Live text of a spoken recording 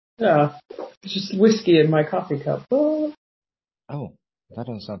Yeah, it's just whiskey in my coffee cup. Oh, Oh, that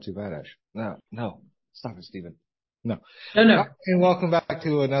doesn't sound too bad, actually. No, no. Stop it, Stephen. No. no, Hi, no. and welcome back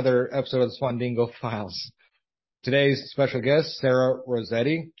to another episode of the Swandingo Files. Today's special guest, Sarah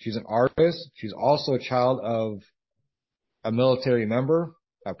Rossetti. She's an artist. She's also a child of a military member,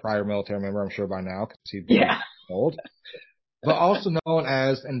 a prior military member, I'm sure by now, because she's getting Yeah, old, but also known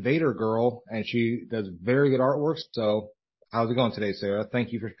as Invader Girl, and she does very good artwork. So how's it going today, Sarah?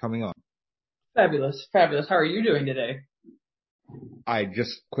 Thank you for coming on. fabulous, fabulous. How are you doing today? I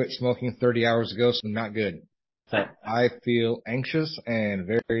just quit smoking 30 hours ago, so not good. So I feel anxious and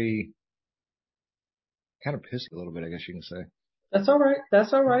very kind of pissed a little bit, I guess you can say. That's all right.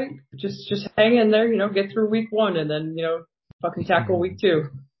 That's all right. Just hang in there. Get through week one, and then fucking tackle week two.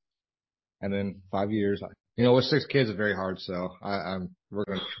 And then 5 years, with 6 kids is very hard. So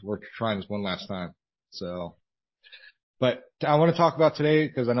we're trying this one last time. So, but I want to talk about today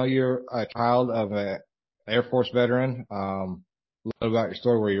because I know you're a child of a Air Force veteran. A little about your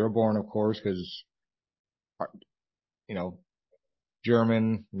story, where you were born, of course, because, you know,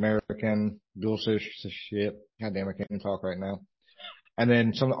 German, American, dual citizenship. God damn, I can't even talk right now. And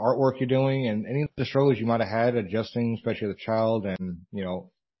then some of the artwork you're doing and any of the struggles you might have had adjusting, especially as a child and,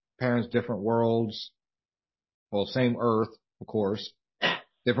 parents, different worlds. Well, same Earth, of course,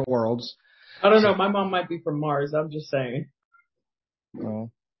 different worlds. I don't So, know. My mom might be from Mars. I'm just saying.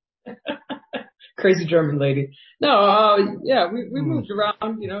 well, Crazy German lady. No, yeah, we moved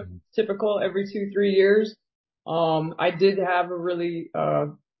around. Typical every 2, 3 years. I did have a really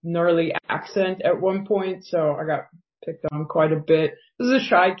gnarly accent at one point, so I got picked on quite a bit. This is a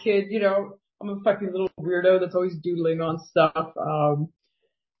shy kid. I'm a fucking little weirdo that's always doodling on stuff.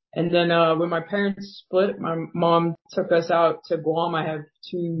 And then when my parents split, my mom took us out to Guam. I have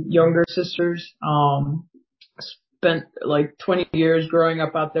two younger sisters. Spent like 20 years growing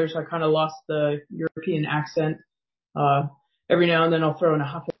up out there, so I kind of lost the European accent. Uh, every now and then I'll throw in a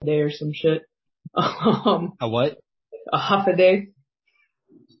half a day or some shit. a what? A half a day.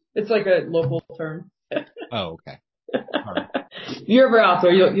 It's like a local term. Oh, okay. All right. If you're ever out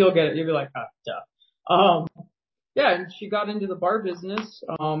there, you'll get it. You'll be like, ah, duh. Yeah, and she got into the bar business.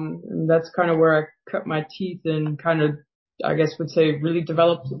 And that's kind of where I cut my teeth and kind of, I guess would say, really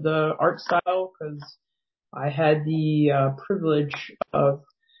developed the art style because I had the privilege of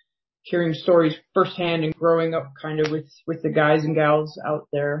hearing stories firsthand and growing up kind of with the guys and gals out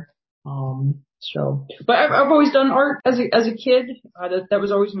there. But I've always done art as a kid. That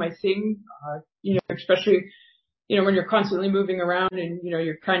was always my thing. Especially, when you're constantly moving around and,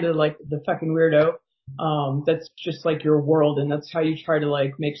 you're kind of like the fucking weirdo. That's just like your world and that's how you try to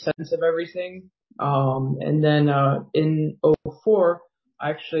like make sense of everything. And then, in '04, I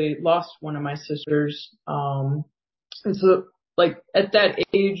actually lost one of my sisters. And so like at that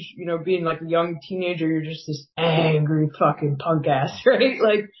age, being like a young teenager, you're just this angry fucking punk ass, right?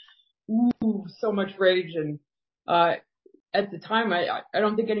 Like, ooh, so much rage. And, at the time, I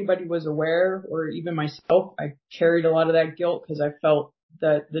don't think anybody was aware or even myself. I carried a lot of that guilt because I felt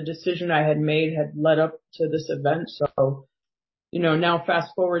that the decision I had made had led up to this event. So, now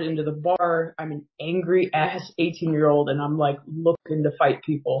fast forward into the bar, I'm an angry ass 18-year-old and I'm like looking to fight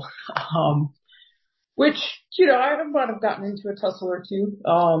people. Which, I might have gotten into a tussle or two.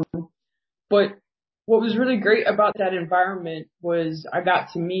 But what was really great about that environment was I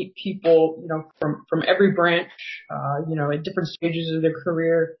got to meet people, from every branch, at different stages of their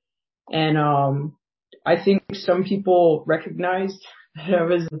career. And, I think some people recognized that I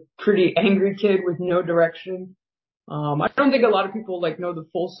was a pretty angry kid with no direction. I don't think a lot of people like know the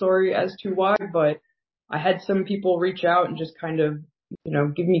full story as to why, but I had some people reach out and just kind of,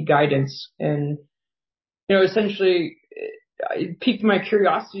 give me guidance and, essentially it piqued my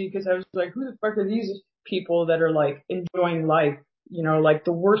curiosity because I was like, who the fuck are these people that are like enjoying life? Like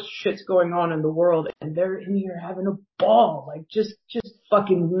the worst shit's going on in the world and they're in here having a ball, like just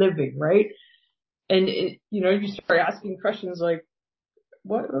fucking living, right? And you start asking questions like,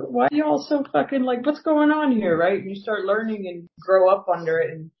 why are y'all so fucking like, what's going on here, right? And you start learning and grow up under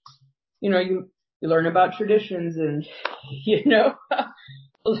it and, you learn about traditions and,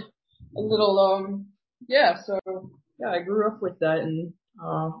 a little, yeah, so yeah, I grew up with that and,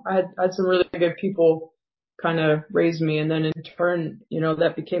 I had some really good people kind of raise me. And then in turn,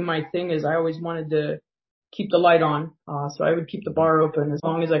 that became my thing is I always wanted to keep the light on. So I would keep the bar open as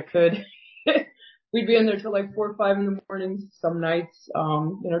long as I could. We'd be in there till like 4 or 5 in the morning some nights,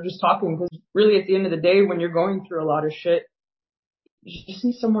 just talking because really at the end of the day, when you're going through a lot of shit, you just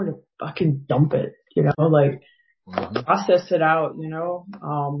need somewhere to fucking dump it, like process it out,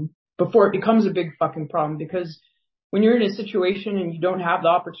 before it becomes a big fucking problem because when you're in a situation and you don't have the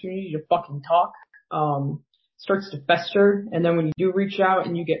opportunity to fucking talk, starts to fester. And then when you do reach out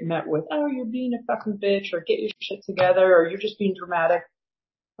and you get met with, oh, you're being a fucking bitch, or get your shit together, or you're just being dramatic,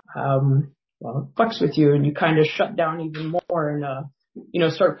 well, it fucks with you, and you kind of shut down even more and,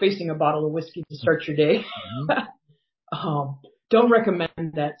 start facing a bottle of whiskey to start your day. Don't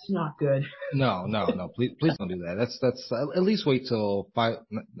recommend that. It's not good. No. Please don't do that. That's at least wait till 5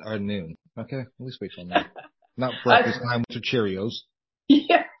 or noon. Okay. At least wait till noon. Not breakfast time with your Cheerios.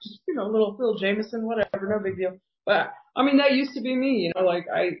 Yeah. Just, a little Phil Jameson, whatever. No big deal. But I mean, that used to be me, like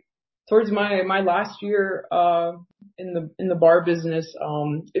towards my last year, in the bar business,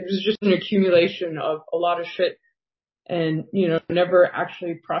 it was just an accumulation of a lot of shit and, never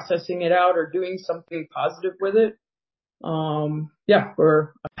actually processing it out or doing something positive with it.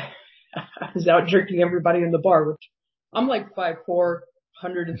 Where I was out jerking everybody in the bar, which I'm like 5'4",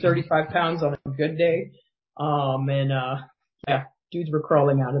 135 pounds on a good day. Dudes were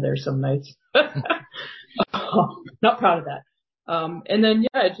crawling out of there some nights. Not proud of that.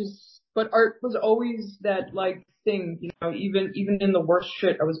 But art was always that like thing, even in the worst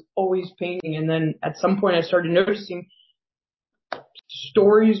shit, I was always painting. And then at some point I started noticing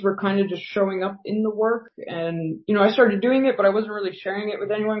stories were kind of just showing up in the work. And, I started doing it, but I wasn't really sharing it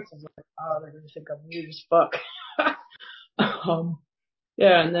with anyone because I was like, oh, they're going to think I'm weird as fuck.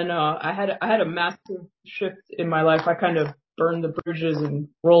 And then, I had a massive shift in my life. I kind of burned the bridges and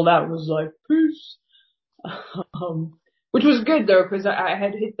rolled out and was like, peace. Which was good though, cause I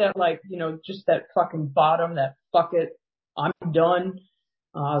had hit that just that fucking bottom, that fuck it, I'm done.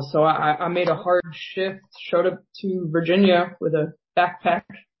 So I made a hard shift, showed up to Virginia with a backpack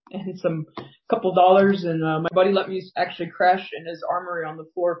and some couple dollars, and my buddy let me actually crash in his armory on the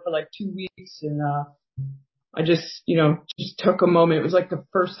floor for like 2 weeks, and I just took a moment. It was like the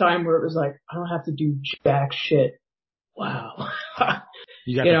first time where it was like, I don't have to do jack shit. Wow.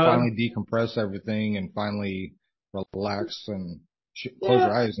 You got to finally decompress everything and finally relax and close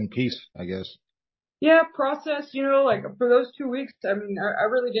your eyes in peace, I guess. Yeah, process, for those 2 weeks, I mean, I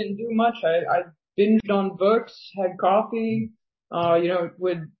really didn't do much. I binged on books, had coffee,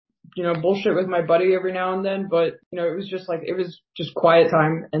 would, bullshit with my buddy every now and then, but, it was just quiet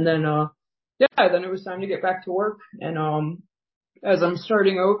time. And then, then it was time to get back to work. And, as I'm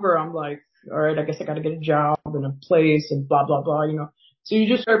starting over, I'm like, all right, I guess I got to get a job and a place and blah, blah, blah, So you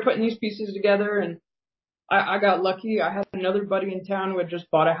just start putting these pieces together, and I got lucky. I had another buddy in town who had just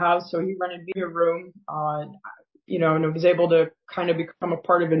bought a house, so he rented me a room, and I was able to kind of become a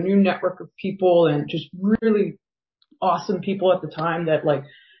part of a new network of people and just really awesome people at the time that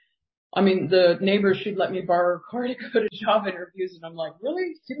the neighbor, she'd let me borrow her car to go to job interviews, and I'm like,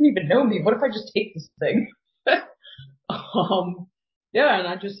 really? You didn't even know me. What if I just take this thing? And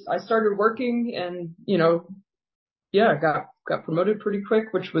I started working and, got promoted pretty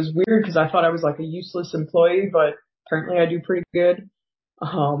quick, which was weird because I thought I was like a useless employee, but apparently I do pretty good.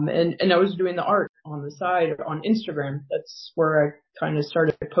 And I was doing the art on the side on Instagram. That's where I kind of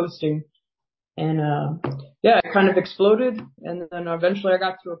started posting, and, it kind of exploded. And then eventually I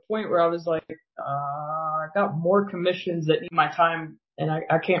got to a point where I was like, I got more commissions that need my time, and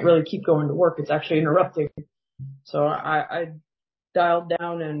I can't really keep going to work. It's actually interrupting. So I dialed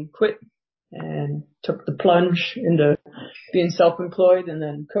down and quit and took the plunge into being self-employed, and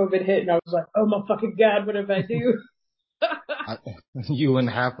then COVID hit and I was like, oh my fucking God, what did I do? You and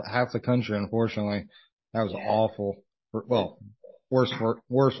half the country, unfortunately. That was awful. Worse for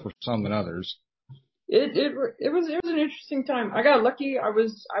some than others. It was an interesting time. I got lucky. I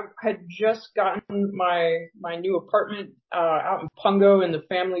had just gotten my new apartment, out in Pungo, and the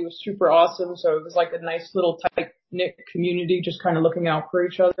family was super awesome. So it was like a nice little tight knit community, just kind of looking out for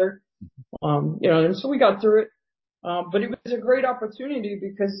each other. And so we got through it. But it was a great opportunity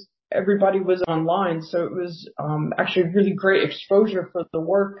because everybody was online. So it was, actually really great exposure for the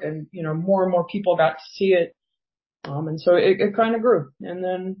work, and, more and more people got to see it. And so it kind of grew, and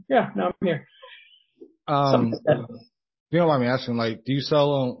then, now I'm here. If you don't mind me asking, do you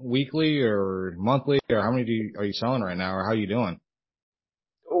sell weekly or monthly, or how many are you selling right now, or how are you doing?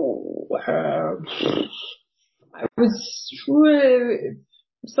 I was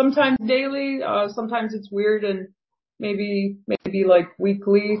sometimes daily, sometimes it's weird, and maybe like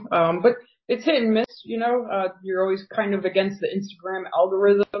weekly, but it's hit and miss, you're always kind of against the Instagram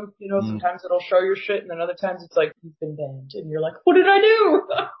algorithm, sometimes it'll show your shit, and then other times it's like, you've been banned, and you're like, what did I do?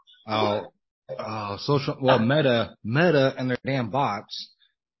 Meta and their damn bots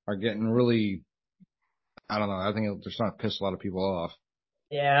are getting really, I don't know, I think they're starting to piss a lot of people off.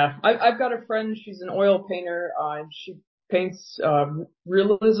 Yeah, I've got a friend, she's an oil painter, and she paints,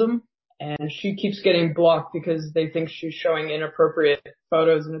 realism, and she keeps getting blocked because they think she's showing inappropriate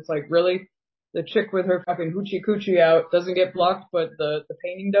photos, and it's like, really? The chick with her fucking hoochie coochie out doesn't get blocked, but the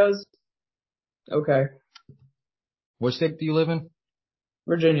painting does? Okay. What state do you live in?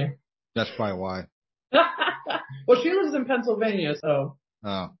 Virginia. That's probably why. Well, she lives in Pennsylvania, so Oh,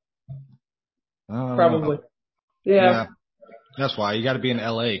 I don't know. probably. Yeah. Yeah, that's why you got to be in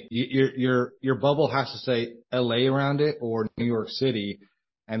LA. Your bubble has to say LA around it or New York City,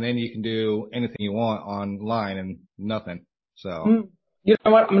 and then you can do anything you want online and nothing. So You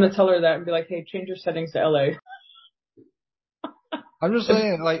know what? I'm gonna tell her that and be like, hey, change your settings to LA. I'm just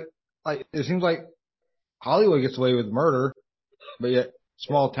saying, like it seems like Hollywood gets away with murder, but yet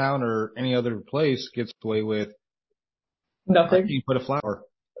small town or any other place gets away with I Nothing. can't put a flower.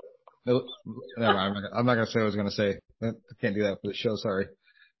 No, never mind. I'm not gonna say what I was gonna say. I can't do that for the show. Sorry.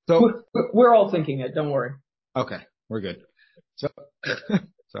 So We're all thinking it. Don't worry. okay, we're good. So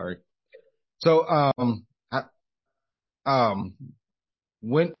sorry. So um,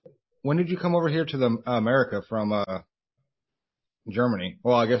 when when did you come over here to the America from Germany?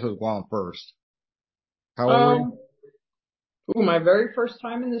 Well, I guess it was Guam first. How old were you? Um, my very first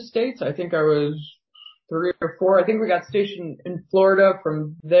time in the States, I think I was 3 or 4. I think we got stationed in Florida.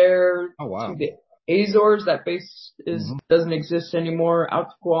 From there Oh to wow. the Azores. That base Mm-hmm. doesn't exist anymore. Out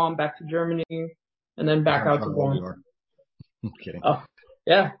to Guam, back to Germany, and then That's back how out to how old Guam. you are. I'm kidding. Oh,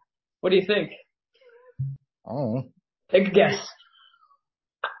 yeah. What do you think? Oh. Take a guess.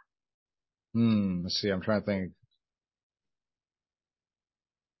 Let's see. I'm trying to think.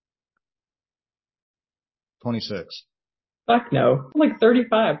 26. Fuck no. I'm like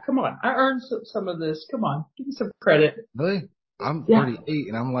 35. Come on. I earned some of this. Come on. Give me some credit. Really? I'm Yeah. 38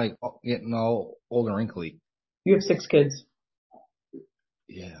 and I'm like getting all old and wrinkly. You have 6 kids.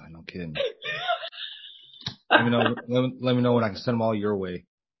 Yeah, no kidding. Let me know when I can send them all your way.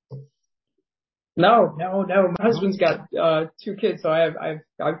 No, no, no. My No? husband's got 2 kids, so I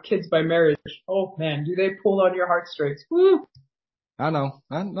have kids by marriage. Oh man, do they pull on your heartstrings? Woo! I know.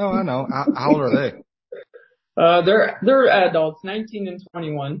 I know. How old are they? They're adults, 19 and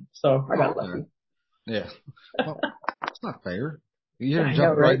 21. So I Oh, got okay. lucky. Yeah. Well, it's not fair. You're I gonna know,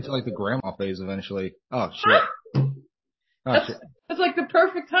 jump right right? into like the grandma phase eventually. Oh shit. Oh That's shit. that's like the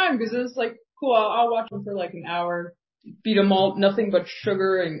perfect time because it's like cool. I'll watch them for like an hour, feed them all nothing but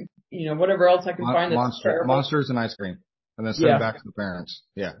sugar and whatever else I can find that's terrible. Monsters and ice cream, and then send them Yeah, back to the parents.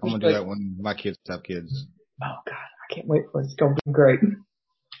 Yeah, I'm just gonna do like, that when my kids have kids. oh god, I can't wait for it. It's gonna be great.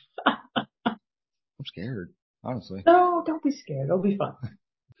 I'm scared, honestly. No, don't be scared. It'll be fun.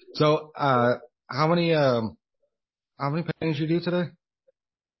 So, how many paintings you do today?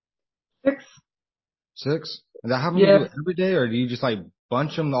 6. 6? Is that how many you Yeah. do every day, or do you just like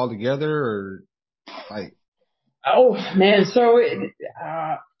bunch them all together, or like? Oh man, so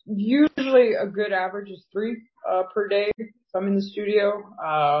usually a good average is 3 per day if I'm in the studio.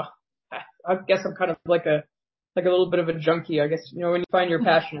 I guess I'm kind of like a little bit of a junkie. I guess when you find your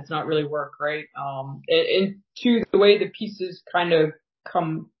passion, it's not really work, right? And two, the way the pieces kind of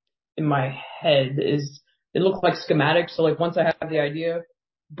come in my head is it looks like schematics. So like once I have the idea,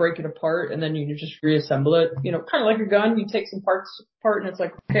 break it apart, and then you just reassemble it. Kind of like a gun. You take some parts apart, and it's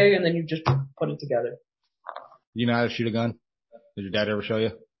like okay, and then you just put it together. You know how to shoot a gun? Did your dad ever show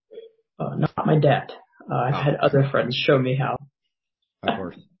you? Not my dad. I've Oh, had other friends show me how. of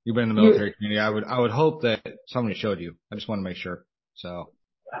course. You've been in the You, military community. I would hope that somebody showed you. I just want to make sure. So,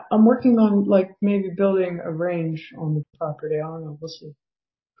 I'm working on like maybe building a range on the property. I don't know. We'll see.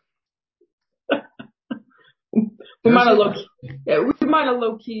 We might have seriously? low key, yeah, we might have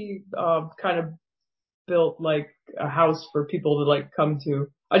low key, kind of built like a house for people to like come to.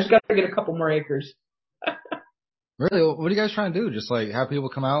 I just got to get a couple more acres. Really? What are you guys trying to do? Just like have people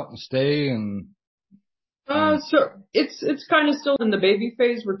come out and stay and So it's kind of still in the baby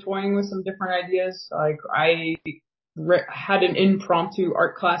phase. We're toying with some different ideas. Like I had an impromptu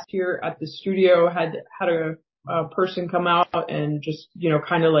art class here at the studio. Had a person come out and just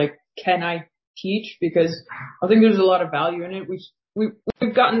kind of like, can I teach? Because I think there's a lot of value in it.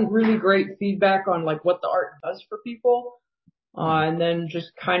 We've gotten really great feedback on like what the art does for people. And then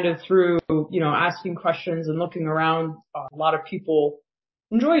just kind of through, asking questions and looking around, a lot of people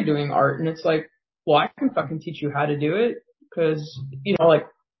enjoy doing art. And it's like, well, I can fucking teach you how to do it. Cause, like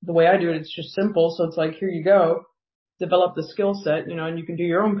the way I do it, it's just simple. So it's like, here you go, develop the skill set, and you can do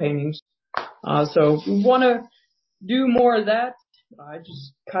your own paintings. So we want to do more of that. I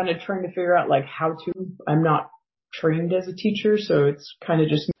just kind of trying to figure out like how to. I'm not trained as a teacher, so it's kind of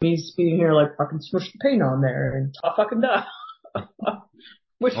just me being here like fucking smush the paint on there and ta fucking da.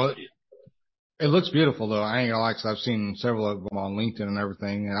 Which well, It looks beautiful though. I ain't gonna lie, 'cause I've seen several of them on LinkedIn and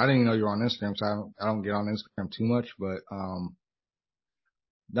everything, and I didn't even know you were on Instagram, so I don't get on Instagram too much, but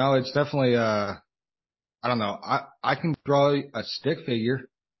no, it's definitely I don't know. I can draw a stick figure.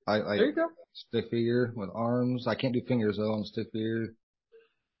 I There like you go. stick figure with arms. I can't do fingers though on stick figure.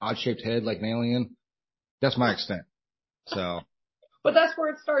 Odd shaped head like an alien. That's my extent. So But that's where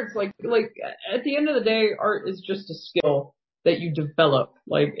it starts. Like at the end of the day, art is just a skill that you develop.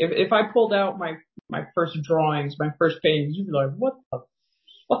 Like if I pulled out my first drawings, my first paintings, you'd be like, what the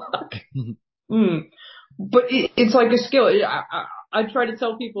fuck? Mm. But it's like a skill. I try to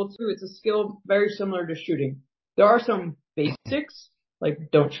tell people too, it's a skill very similar to shooting. There are some basics,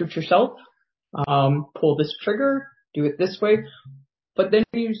 like don't shoot yourself, pull this trigger, do it this way. But then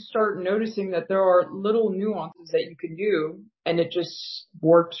you start noticing that there are little nuances that you can do, and it just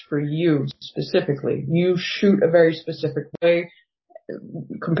works for you specifically. You shoot a very specific way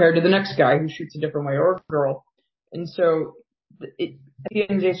compared to the next guy who shoots a different way, or a girl. And so at the end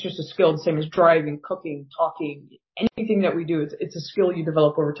of the day, it's just a skill, the same as driving, cooking, talking, anything that we do. It's a skill you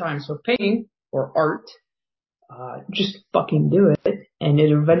develop over time. So painting or art, just fucking do it, and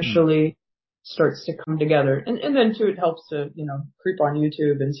it eventually starts to come together. And then too, it helps to, creep on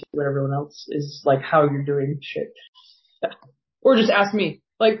YouTube and see what everyone else is like, how you're doing shit. Or just ask me.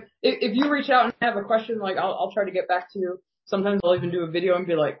 Like, if you reach out and have a question, like, I'll try to get back to you. Sometimes I'll even do a video and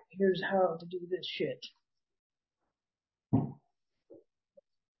be like, here's how to do this shit.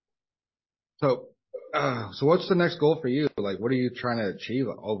 so so what's the next goal for you? Like, what are you trying to achieve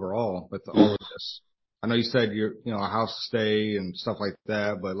overall with all of this? I know you said you're, a house to stay and stuff like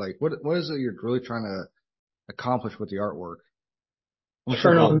that, but like, what is it you're really trying to accomplish with the artwork? What's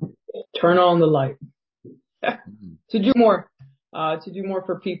your Turn goal? on, turn on the light. Mhm. To do more,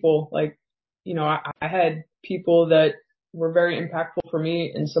 for people. Like, I had people that were very impactful for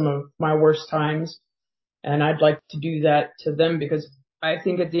me in some of my worst times. And I'd like to do that to them because I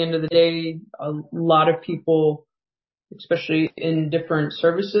think at the end of the day, a lot of people, especially in different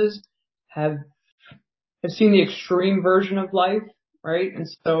services, have seen the extreme version of life, right? And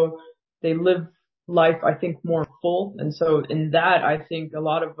so they live life, I think, more full. And so in that, I think a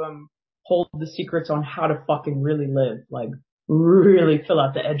lot of them hold the secrets on how to fucking really live, like really fill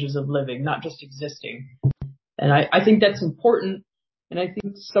out the edges of living, not just existing. And I think that's important. And I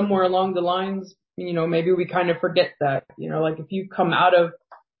think somewhere along the lines, maybe we kind of forget that, like if you come out of,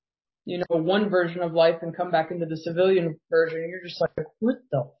 one version of life and come back into the civilian version, you're just like, what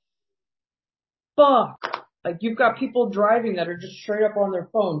the fuck? Like you've got people driving that are just straight up on their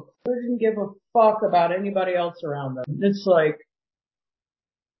phone. Who doesn't give a fuck about anybody else around them? It's like,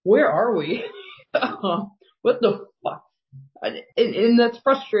 where are we? What the fuck? And that's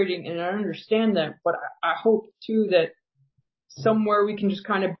frustrating, and I understand that, but I hope too that somewhere we can just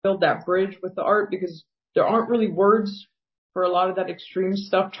kind of build that bridge with the art, because there aren't really words for a lot of that extreme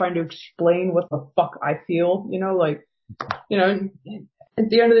stuff, trying to explain what the fuck I feel, like, at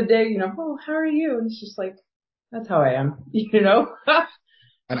the end of the day, oh, how are you? And it's just like, that's how I am,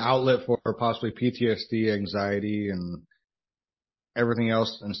 An outlet for possibly PTSD, anxiety, and everything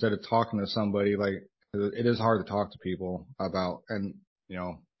else instead of talking to somebody. Like, it is hard to talk to people about, and,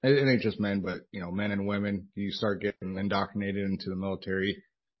 it ain't just men, but, men and women, you start getting indoctrinated into the military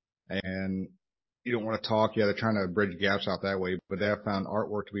and you don't want to talk. Yeah, they're trying to bridge gaps out that way, but they have found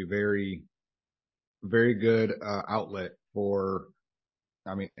artwork to be very, very good, outlet for,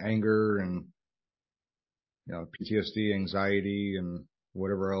 anger and, PTSD, anxiety, and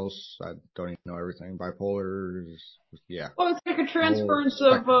whatever else. I don't even know everything. Bipolar, yeah, Well, it's like a the whole transference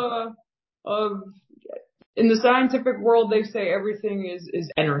spectrum. of, in the scientific world, they say everything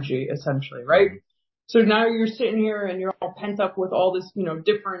is energy, essentially, right? Mm-hmm. So now you're sitting here and you're all pent up with all this,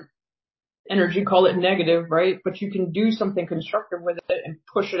 different energy, call it negative, right? But you can do something constructive with it and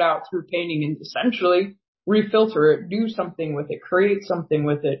push it out through painting and essentially refilter it, do something with it, create something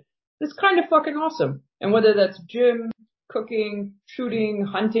with it. It's kind of fucking awesome. And whether that's gym, cooking, shooting,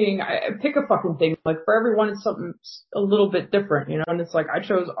 hunting, I pick a fucking thing. Like for everyone, it's something a little bit different, and it's like I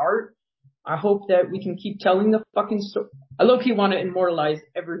chose art. I hope that we can keep telling the fucking story. I low-key want to immortalize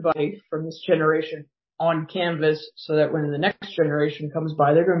everybody from this generation on canvas so that when the next generation comes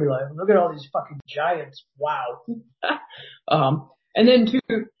by, they're going to be like, look at all these fucking giants. Wow. And then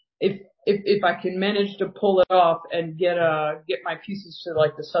too, if I can manage to pull it off and get my pieces to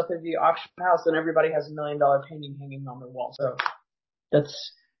like the Sotheby auction house, then everybody has $1 million painting hanging on their wall. So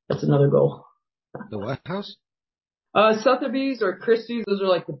that's another goal. The White House? Sotheby's or Christie's, those are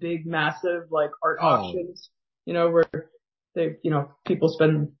like the big, massive, like art Oh, auctions, where they, people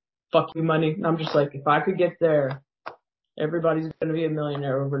spend fuck you money. And I'm just like, if I could get there, everybody's going to be a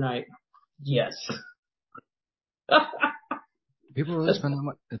millionaire overnight. Yes. People really spend that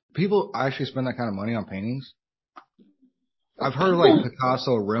much. People actually spend that kind of money on paintings. I've heard of like People,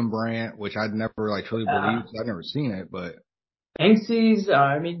 Picasso, Rembrandt, which I'd never like truly believed. I've never seen it, but Banksy's,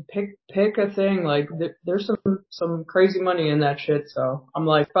 I mean, pick a thing. Like, there's some crazy money in that shit. So I'm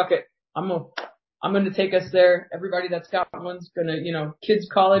like, fuck it. I'm gonna take us there. Everybody that's got one's gonna, kids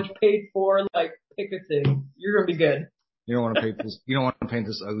college paid for. Like, pick a thing. You're gonna be good. you don't want to paint this. You don't want to paint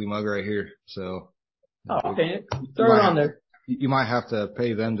this ugly mug right here. So Oh, paint it. you Throw it might on have to. there. You might have to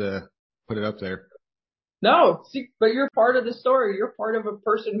pay them to put it up there. No, see, but you're part of the story. You're part of a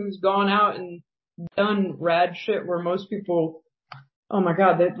person who's gone out and done rad shit where most people, oh my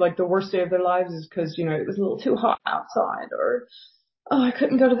God, they like the worst day of their lives is because, it was a little too hot outside or, oh, I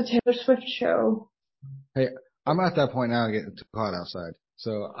couldn't go to the Taylor Swift show. Hey, I'm at that point now getting too hot outside.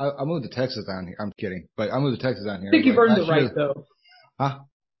 So I moved to Texas down here. I'm kidding, but I moved to Texas down I here. think you've Like earned the last right year, though. huh?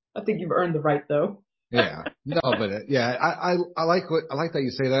 I think you've earned the right though. Yeah. No, but yeah, I like I like that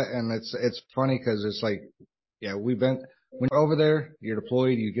you say that, and it's funny because it's like, yeah, when you're over there, you're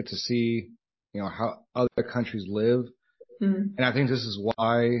deployed, you get to see, how other countries live, Mm. and I think this is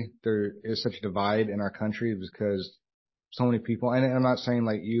why there is such a divide in our country because so many people, and I'm not saying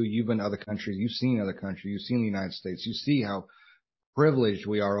like you've been to other countries, you've seen other countries, you've seen the United States, you see how privileged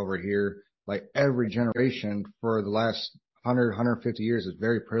we are over here. Like every generation for the last 150 years is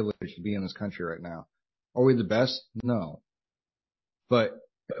very privileged to be in this country right now. Are we the best? No. But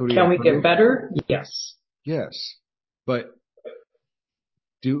who do we Can we get approve? better? Yes. Yes. But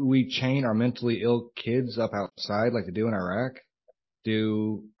do we chain our mentally ill kids up outside like they do in Iraq?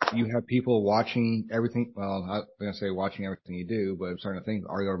 Do you have people watching everything? Well, I'm not going to say watching everything you do, but I'm starting to think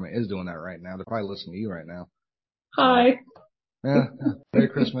our government is doing that right now. They're probably listening to you right now. So, Hi. yeah. Merry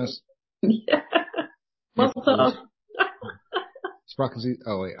Christmas. Yeah. Mazel April tov. Fools. Sprachen Sie,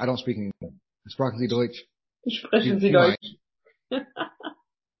 oh wait, I don't speak English. Sprachen Sie Deutsch? Sprechen Sie She might. Deutsch.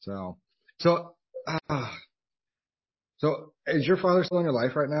 So, so, uh, so is your father still in your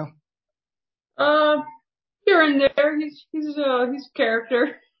life right now? Uh, here and there, he's a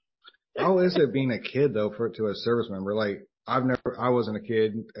character. How is it being a kid though to a service member? Like I wasn't a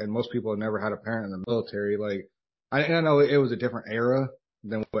kid and most people have never had a parent in the military. Like I know it was a different era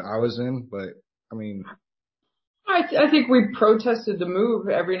than what I was in, but I mean, I think we protested the move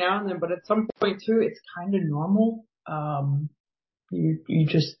every now and then, but at some point too, it's kind of normal. You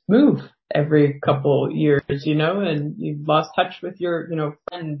just move every couple years, and you've lost touch with your,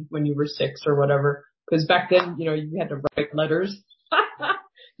 friend when you were 6 or whatever. Because back then, you had to write letters.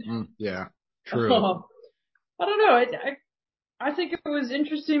 yeah, true. I don't know. I think it was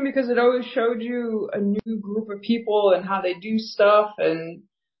interesting because it always showed you a new group of people and how they do stuff and,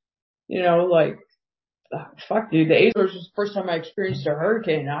 like, fuck dude, the Azores was the first time I experienced a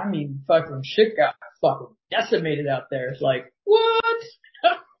hurricane. I mean, fucking shit got fucking decimated out there. It's like, what?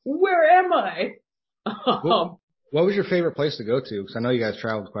 Where am I? What, what was your favorite place to go to? Because I know you guys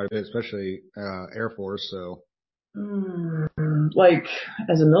traveled quite a bit, especially Air Force. So, like,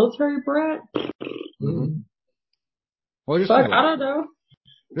 as a military brat? hmm well, just in Fuck, your I life, don't know.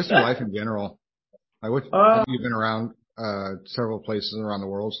 just in life in general. Like, I Uh, know you've been around several places around the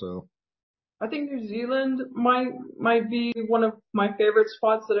world, so. I think New Zealand might be one of my favorite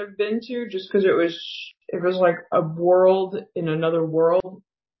spots that I've been to, just because it was like a world in another world.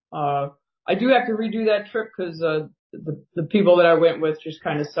 I do have to redo that trip because the people that I went with just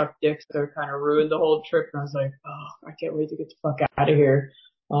kind of sucked dicks. They kind of ruined the whole trip, and I was like, oh, I can't wait to get the fuck out of here.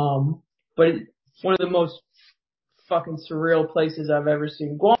 But it's one of the most fucking surreal places I've ever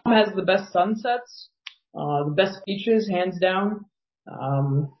seen. Guam has the best sunsets, the best beaches, hands down.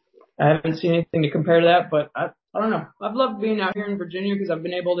 I haven't seen anything to compare to that, but I don't know. I've loved being out here in Virginia because I've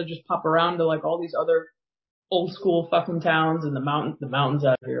been able to just pop around to like all these other old school fucking towns and the mountains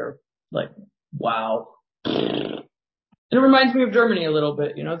out here are like, wow. And it reminds me of Germany a little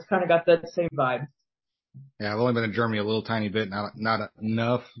bit, it's kind of got that same vibe. Yeah, I've only been in Germany a little tiny bit, not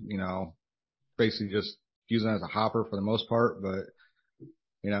enough, basically just using it as a hopper for the most part, but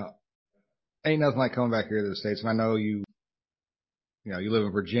you know, ain't nothing like coming back here to the States. And I know you live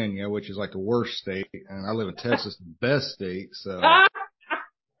in Virginia, which is like the worst state, and I live in Texas, the best state. So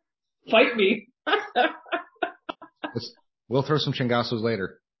Fight me. we'll throw some chingasos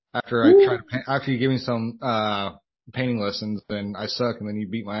later after you give me some, painting lessons, then I suck. And then you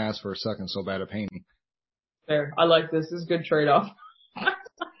beat my ass for sucking so bad at painting. There. I like this. This is a good trade off.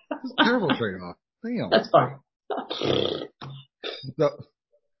 It's a terrible trade off. Damn. That's fine. So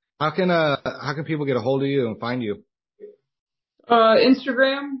how can people get a hold of you and find you?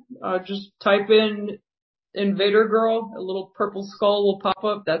 Instagram, just type in Invader Girl, a little purple skull will pop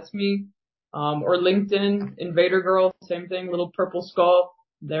up. That's me. Or LinkedIn, Invader girl, same thing, little purple skull.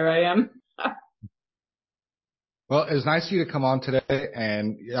 There I am. Well, it's nice of you to come on today,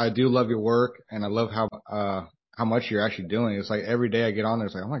 and I do love your work, and I love how much you're actually doing. It's like every day I get on there,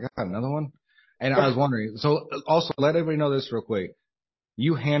 it's like, oh my God, another one. And I was wondering, so also let everybody know this real quick.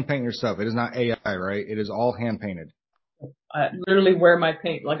 You hand paint your stuff. It is not AI, right? It is all hand painted. I literally wear my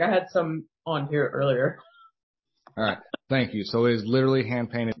paint. Like I had some on here earlier. All right. Thank you. So it is literally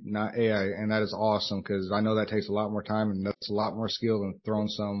hand painted, not AI. And that is awesome because I know that takes a lot more time and that's a lot more skill than throwing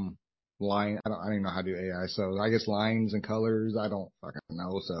some line. I don't even know how to do AI. So I guess lines and colors. I don't fucking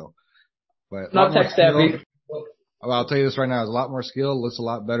know. So, but a lot Not more tech skill. savvy. Well, I'll tell you this right now. It's a lot more skill. Looks a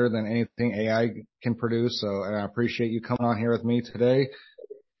lot better than anything AI can produce. So, and I appreciate you coming on here with me today.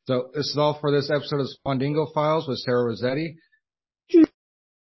 So this is all for this episode of Swandingo Files with Sarah Rossetti.